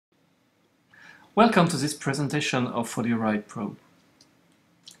Welcome to this presentation of FolioWrite Pro.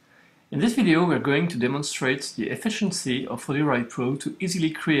 In this video we are going to demonstrate the efficiency of FolioWrite Pro to easily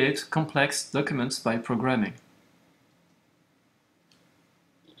create complex documents by programming.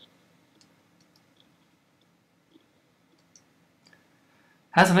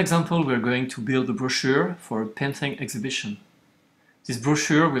 As an example, we are going to build a brochure for a painting exhibition. This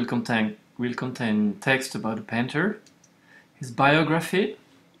brochure will contain text about the painter, his biography,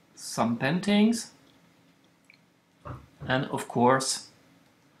 some paintings, and of course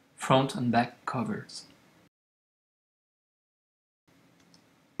front and back covers.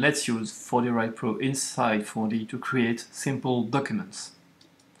 Let's use FolioWrite Pro inside 4D to create simple documents.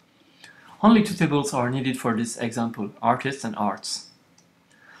 Only two tables are needed for this example, artists and arts.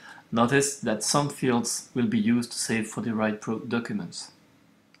 Notice that some fields will be used to save FolioWrite Pro documents.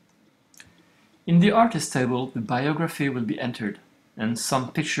 In the artist table, the biography will be entered, and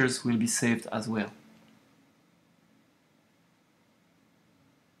some pictures will be saved as well.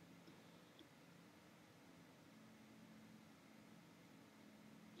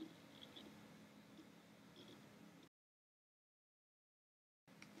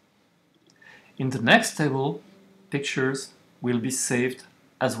 In the next table, pictures will be saved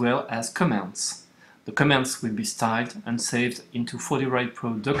as well as comments. The comments will be styled and saved into FolioWrite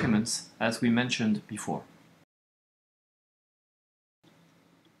Pro documents as we mentioned before.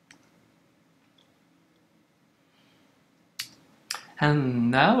 And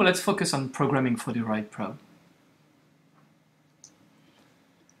now let's focus on programming FolioWrite Pro.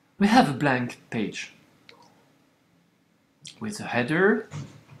 We have a blank page with a header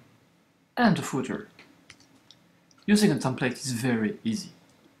and a footer. Using a template is very easy.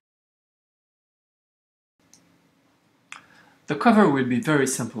 The cover will be very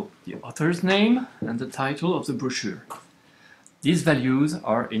simple, the author's name and the title of the brochure. These values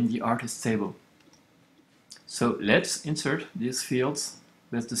are in the artist table. So let's insert these fields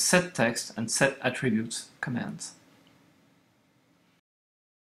with the set text and set attributes commands.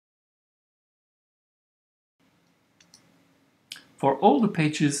 For all the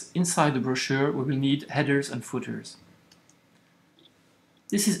pages inside the brochure, we will need headers and footers.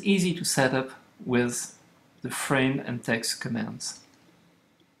 This is easy to set up with the frame and text commands.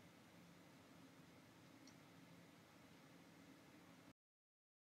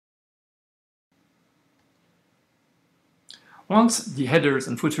 Once the headers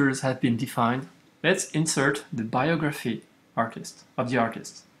and footers have been defined, let's insert the biography of the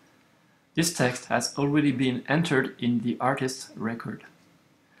artist. This text has already been entered in the artist's record,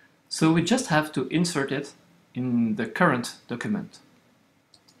 so we just have to insert it in the current document.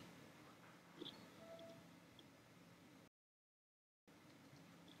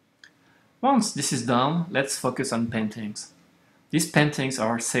 Once this is done, let's focus on paintings. These paintings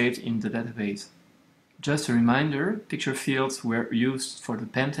are saved in the database. Just a reminder, picture fields were used for the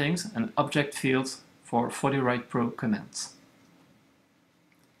paintings and object fields for FolioWrite Pro commands.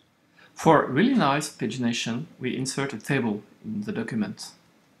 For really nice pagination, we insert a table in the document.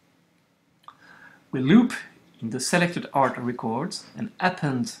 We loop in the selected art records and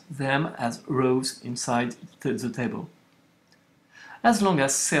append them as rows inside the table. As long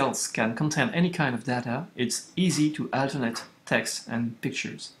as cells can contain any kind of data, it's easy to alternate text and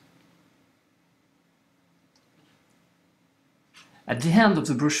pictures. At the end of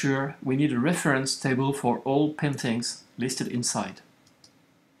the brochure, we need a reference table for all paintings listed inside.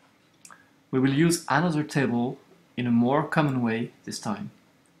 We will use another table in a more common way this time.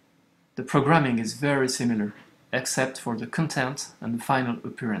 The programming is very similar, except for the content and the final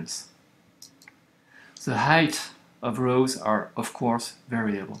appearance. The height of rows are, of course,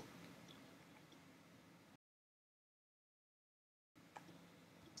 variable.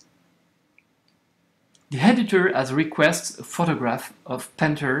 The editor has requests a photograph of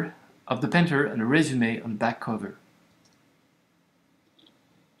the painter and a resume on the back cover.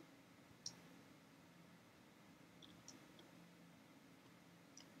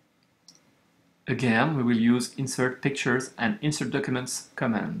 Again, we will use insert pictures and insert documents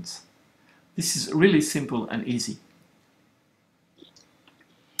commands. This is really simple and easy.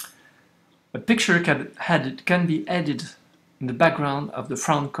 A picture can be added in the background of the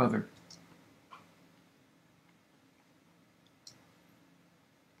front cover.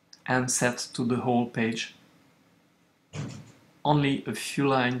 And set to the whole page. Only a few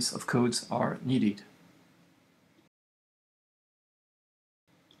lines of code are needed.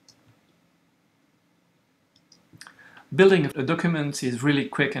 Building a document is really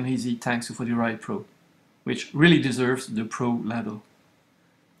quick and easy thanks to FolioWrite Pro, which really deserves the Pro label.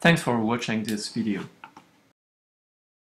 Thanks for watching this video.